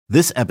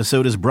This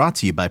episode is brought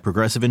to you by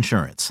Progressive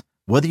Insurance.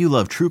 Whether you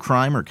love true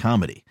crime or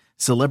comedy,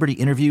 celebrity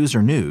interviews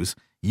or news,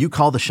 you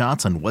call the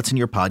shots on what's in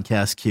your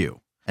podcast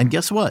queue. And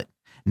guess what?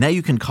 Now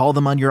you can call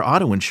them on your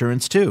auto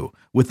insurance too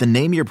with the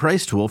Name Your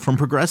Price tool from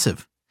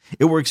Progressive.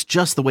 It works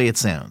just the way it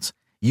sounds.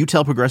 You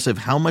tell Progressive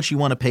how much you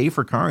want to pay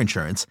for car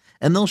insurance,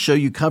 and they'll show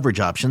you coverage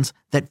options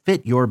that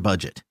fit your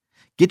budget.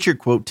 Get your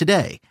quote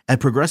today at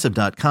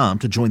Progressive.com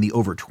to join the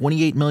over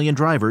 28 million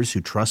drivers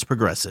who trust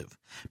Progressive.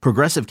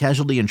 Progressive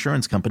Casualty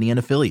Insurance Company and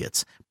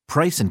Affiliates.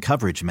 Price and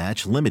coverage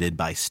match limited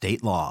by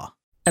state law.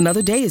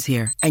 Another day is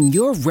here, and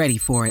you're ready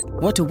for it.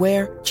 What to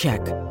wear?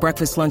 Check.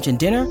 Breakfast, lunch, and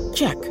dinner?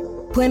 Check.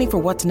 Planning for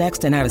what's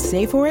next and how to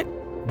save for it?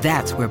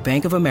 That's where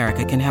Bank of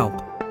America can help.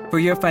 For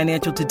your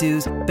financial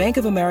to-dos, Bank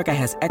of America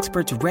has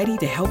experts ready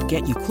to help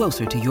get you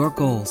closer to your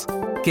goals.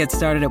 Get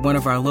started at one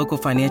of our local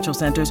financial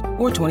centers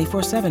or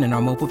 24/7 in our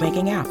mobile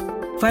banking app.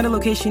 Find a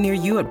location near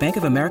you at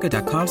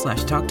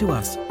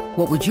bankofamerica.com/talktous.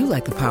 What would you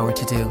like the power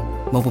to do?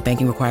 Mobile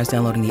banking requires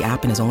downloading the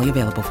app and is only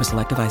available for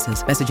select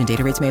devices. Message and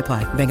data rates may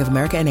apply. Bank of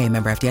America N.A.,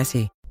 member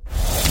FDIC.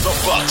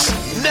 The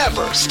Bucks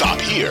never stop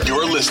here.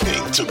 You're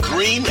listening to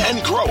Green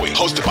and Growing,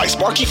 hosted by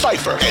Sparky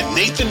Pfeiffer and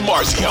Nathan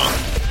Marjon.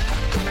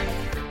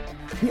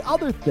 The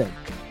other thing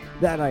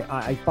that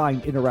I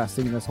find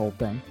interesting in this whole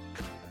thing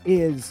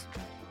is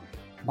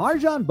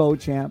Marjon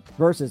Beauchamp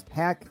versus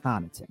Pat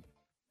Connaughton.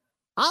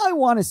 I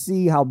want to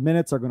see how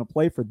minutes are going to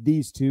play for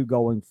these two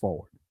going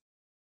forward.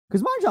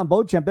 Because Marjon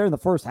Beauchamp there in the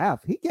first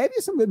half, he gave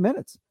you some good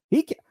minutes.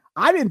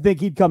 I didn't think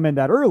he'd come in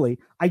that early.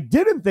 I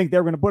didn't think they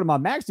were going to put him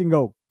on max and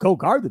go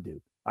guard the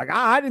dude. Like,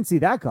 I didn't see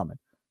that coming.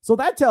 So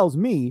that tells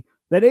me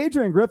that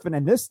Adrian Griffin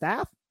and this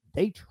staff,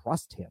 they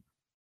trust him.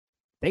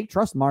 They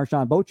trust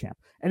Marjon Beauchamp.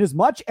 And as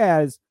much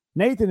as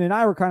Nathan and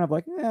I were kind of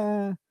like,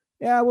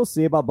 yeah, we'll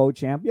see about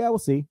Beauchamp. Yeah, we'll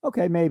see.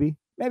 Okay, maybe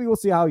we'll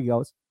see how he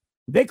goes.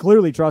 They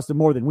clearly trust him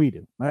more than we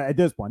do at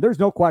this point. There's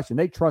no question.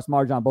 They trust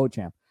Marjon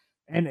Beauchamp.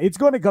 And it's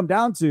going to come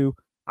down to,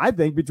 I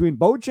think, between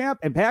Beauchamp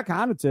and Pat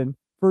Connaughton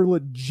for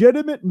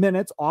legitimate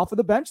minutes off of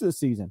the bench this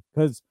season,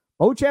 because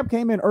Beauchamp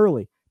came in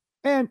early.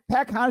 And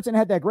Pat Connaughton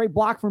had that great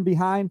block from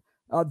behind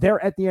there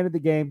at the end of the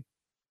game.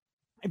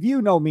 If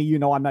you know me, you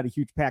know I'm not a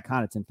huge Pat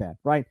Connaughton fan,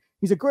 right?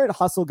 He's a great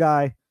hustle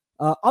guy.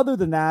 Other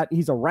than that,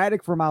 he's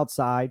erratic from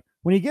outside.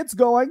 When he gets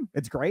going,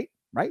 it's great,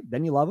 right?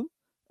 Then you love him.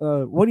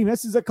 When he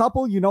misses a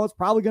couple, you know it's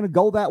probably going to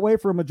go that way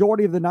for a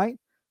majority of the night.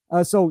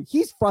 So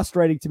he's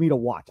frustrating to me to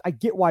watch. I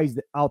get why he's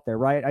out there,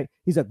 right?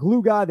 He's a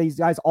glue guy. These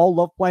guys all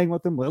love playing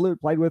with him. Lillard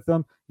played with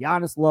him.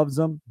 Giannis loves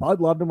him. Bud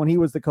loved him when he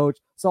was the coach.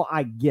 So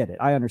I get it.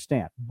 I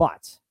understand.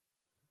 But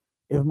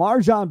if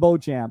Marjon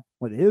Beauchamp,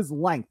 with his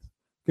length,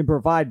 can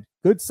provide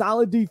good,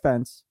 solid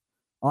defense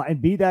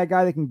and be that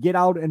guy that can get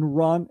out and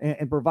run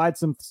and provide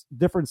some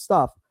different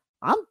stuff,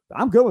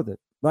 I'm good with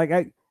it.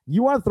 Like,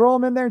 you want to throw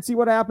him in there and see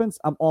what happens?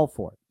 I'm all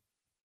for it.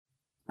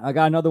 I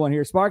got another one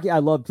here. Sparky, I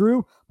love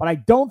Drew, but I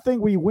don't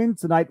think we win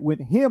tonight with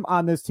him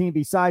on this team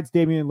besides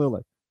Damian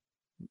Lillard.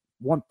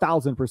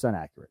 1,000%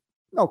 accurate.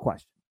 No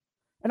question.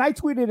 And I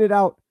tweeted it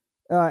out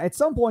at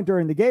some point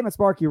during the game at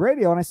Sparky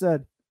Radio, and I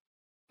said,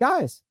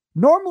 guys,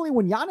 normally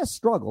when Giannis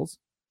struggles,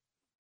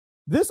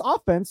 this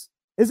offense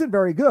isn't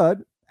very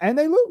good, and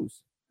they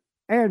lose.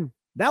 And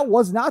that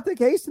was not the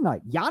case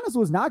tonight. Giannis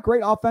was not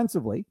great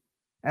offensively,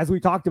 as we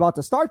talked about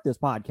to start this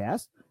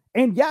podcast,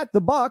 and yet the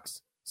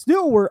Bucks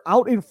still were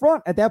out in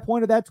front at that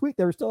point of that tweet.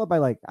 They were still up by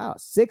like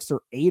 6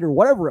 or 8 or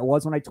whatever it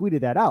was when I tweeted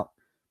that out.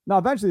 Now,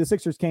 eventually the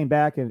Sixers came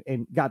back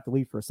and got the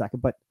lead for a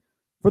second. But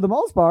for the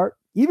most part,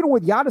 even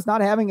with Giannis not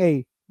having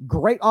a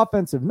great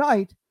offensive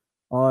night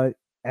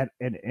at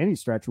any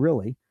stretch,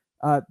 really,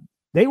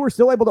 they were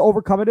still able to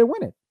overcome it and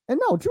win it.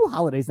 And no, Drew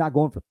Holiday's not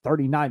going for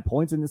 39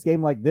 points in this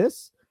game like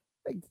this.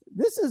 Like,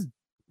 this is,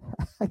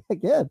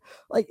 again,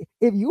 like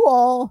if you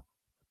all,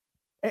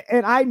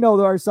 and I know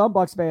there are some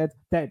Bucks fans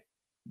that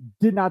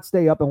did not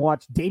stay up and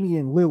watch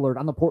Damian Lillard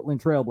on the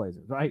Portland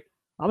Trailblazers, right?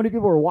 How many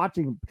people were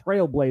watching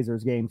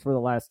Trailblazers games for the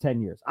last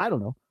 10 years? I don't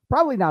know.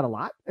 Probably not a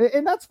lot.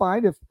 And that's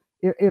fine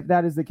if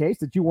that is the case,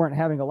 that you weren't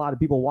having a lot of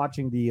people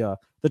watching the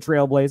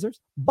Trailblazers.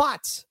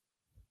 But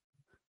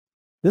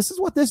this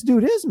is what this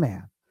dude is,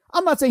 man.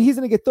 I'm not saying he's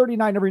going to get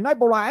 39 every night,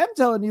 but what I am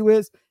telling you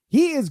is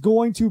he is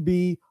going to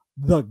be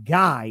the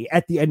guy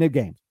at the end of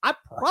games. I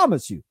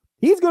promise you,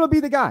 he's going to be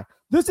the guy.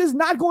 This is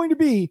not going to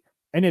be,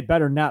 and it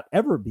better not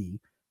ever be,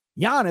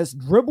 Giannis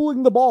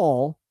dribbling the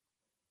ball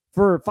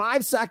for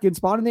 5 seconds,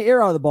 spawning the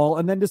air out of the ball,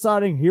 and then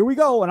deciding, here we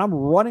go, and I'm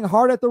running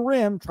hard at the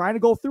rim, trying to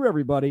go through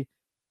everybody.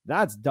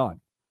 That's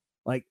done.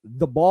 Like,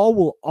 the ball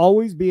will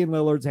always be in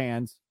Lillard's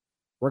hands,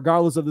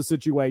 regardless of the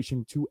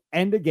situation, to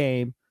end a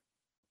game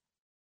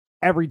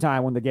every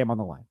time when the game on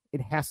the line.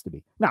 It has to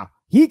be. Now,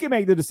 he can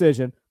make the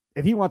decision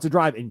if he wants to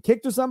drive and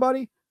kick to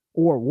somebody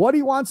or what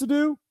he wants to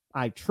do.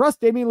 I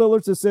trust Damian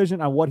Lillard's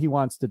decision on what he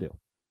wants to do.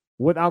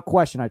 Without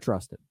question, I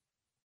trust it.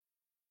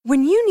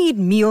 When you need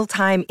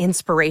mealtime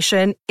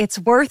inspiration, it's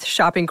worth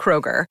shopping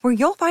Kroger, where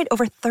you'll find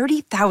over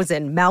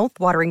 30,000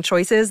 mouth-watering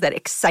choices that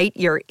excite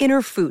your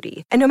inner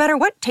foodie. And no matter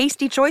what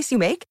tasty choice you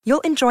make,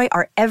 you'll enjoy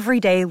our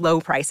everyday low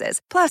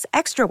prices, plus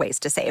extra ways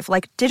to save,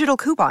 like digital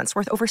coupons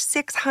worth over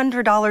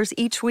 $600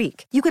 each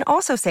week. You can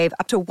also save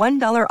up to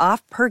 $1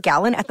 off per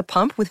gallon at the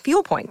pump with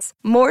fuel points.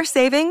 More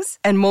savings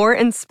and more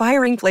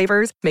inspiring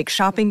flavors make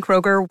shopping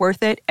Kroger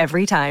worth it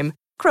every time.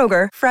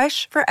 Kroger,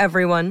 fresh for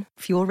everyone.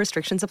 Fuel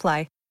restrictions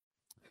apply.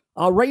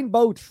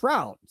 Rainbow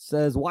Trout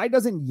says, why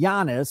doesn't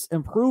Giannis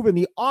improve in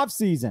the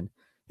offseason?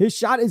 His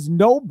shot is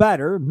no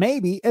better.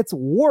 Maybe it's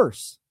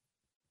worse.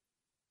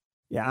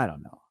 Yeah, I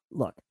don't know.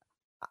 Look,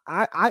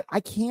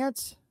 I can't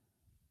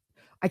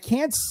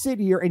sit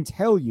here and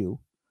tell you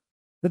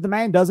that the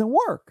man doesn't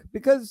work,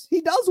 because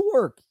he does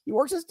work. He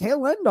works his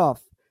tail end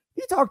off.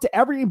 You talk to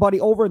everybody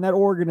over in that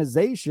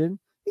organization,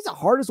 he's the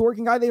hardest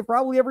working guy they've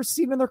probably ever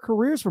seen in their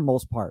careers for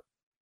most part.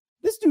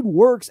 This dude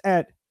works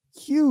at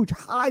huge,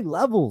 high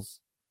levels.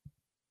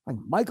 Like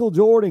Michael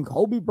Jordan,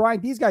 Kobe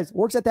Bryant, these guys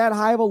works at that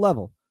high of a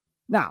level.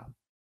 Now,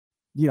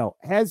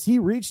 has he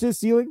reached his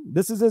ceiling?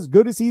 This is as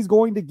good as he's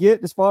going to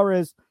get as far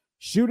as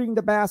shooting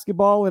the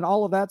basketball and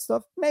all of that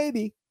stuff.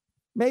 Maybe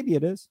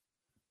it is.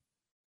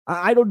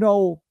 I don't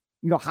know,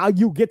 how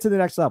you get to the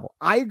next level.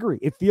 I agree.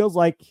 It feels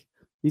like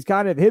he's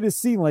kind of hit his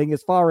ceiling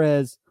as far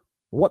as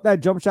what that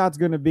jump shot's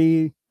going to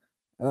be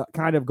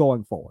kind of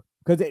going forward,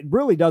 because it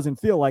really doesn't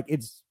feel like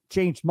it's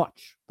changed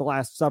much the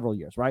last several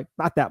years, right?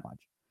 Not that much.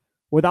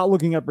 Without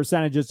looking at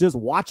percentages, just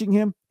watching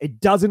him, it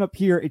doesn't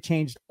appear it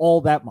changed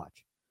all that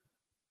much.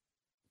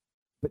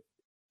 But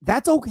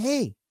that's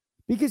okay,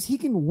 because he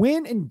can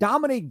win and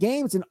dominate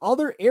games in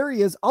other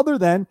areas other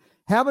than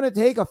having to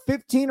take a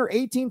 15 or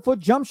 18-foot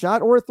jump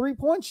shot or a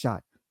three-point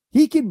shot.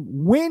 He can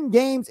win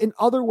games in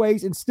other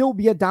ways and still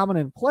be a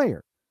dominant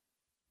player.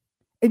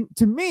 And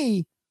to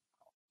me,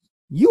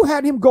 you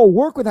had him go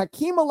work with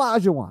Hakeem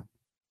Olajuwon.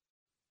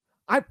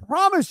 I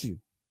promise you,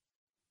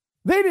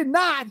 they did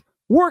not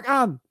work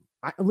on...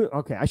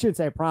 I shouldn't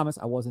say I promise.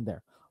 I wasn't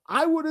there.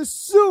 I would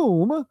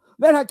assume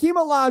that Hakeem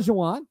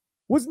Olajuwon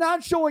was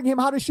not showing him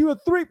how to shoot a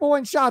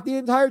three-point shot the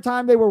entire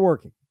time they were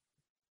working.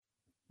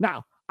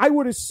 Now, I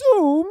would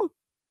assume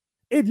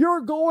if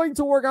you're going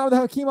to work out with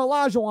Hakeem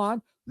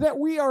Olajuwon, that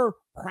we are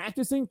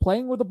practicing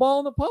playing with the ball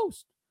in the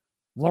post,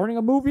 learning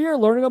a move here,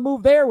 learning a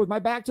move there with my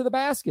back to the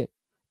basket,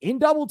 in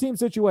double team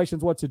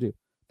situations, what to do.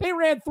 They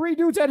ran 3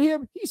 dudes at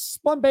him. He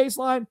spun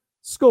baseline,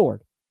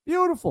 scored.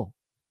 Beautiful.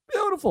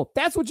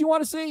 That's what you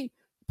want to see.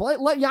 Let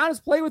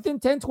Giannis play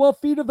within 10, 12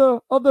 feet of the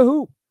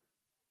hoop.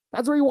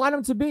 That's where you want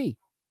him to be.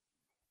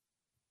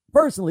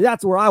 Personally,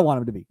 that's where I want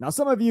him to be. Now,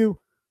 some of you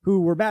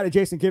who were mad at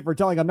Jason Kidd for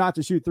telling him not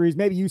to shoot threes,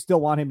 maybe you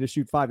still want him to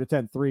shoot 5 to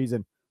 10 threes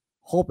and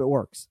hope it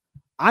works.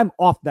 I'm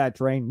off that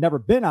train, never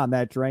been on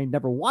that train,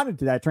 never wanted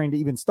to that train to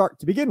even start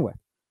to begin with.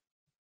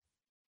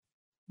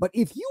 But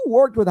if you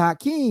worked with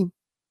Hakeem,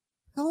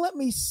 now let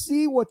me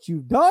see what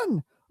you've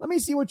done. Let me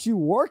see what you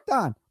worked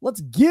on. Let's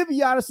give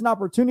Giannis an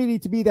opportunity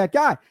to be that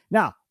guy.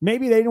 Now,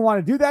 maybe they didn't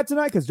want to do that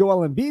tonight because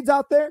Joel Embiid's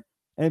out there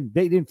and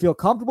they didn't feel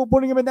comfortable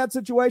putting him in that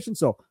situation.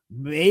 So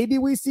maybe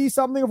we see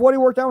something of what he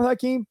worked on with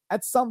Hakeem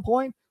at some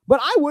point. But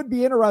I would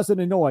be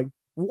interested in knowing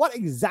what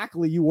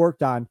exactly you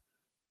worked on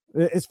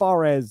as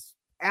far as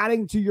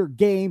adding to your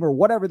game or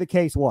whatever the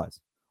case was.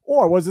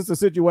 Or was this a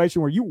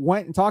situation where you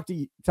went and talked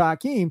to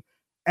Hakeem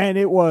and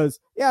it was,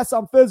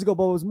 some physical,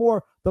 but it was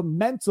more the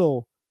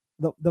mental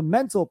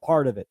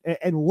part of it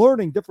and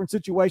learning different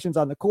situations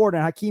on the court,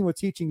 and Hakeem was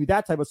teaching you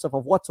that type of stuff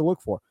of what to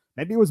look for.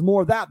 Maybe it was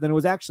more of that than it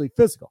was actually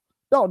physical.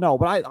 Don't know,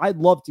 but I'd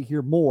love to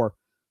hear more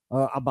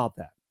about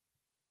that.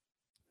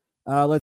 Let's